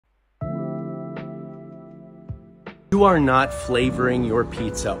You are not flavoring your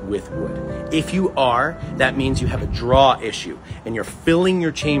pizza with wood. If you are, that means you have a draw issue and you're filling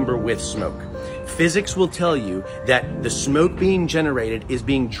your chamber with smoke. Physics will tell you that the smoke being generated is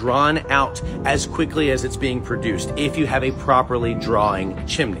being drawn out as quickly as it's being produced if you have a properly drawing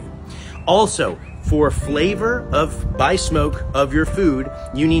chimney. Also, for flavor by smoke of your food,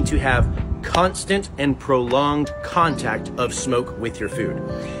 you need to have constant and prolonged contact of smoke with your food.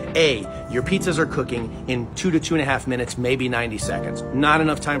 Your pizzas are cooking in 2 to 2.5 minutes, maybe 90 seconds. Not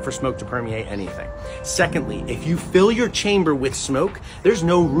enough time for smoke to permeate anything. Secondly, if you fill your chamber with smoke, there's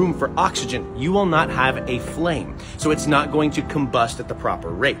no room for oxygen. You will not have a flame, so it's not going to combust at the proper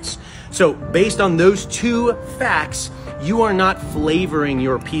rates. So based on those two facts, you are not flavoring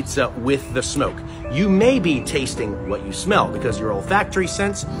your pizza with the smoke. You may be tasting what you smell because your olfactory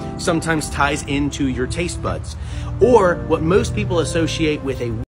sense sometimes ties into your taste buds. Or what most people associate with a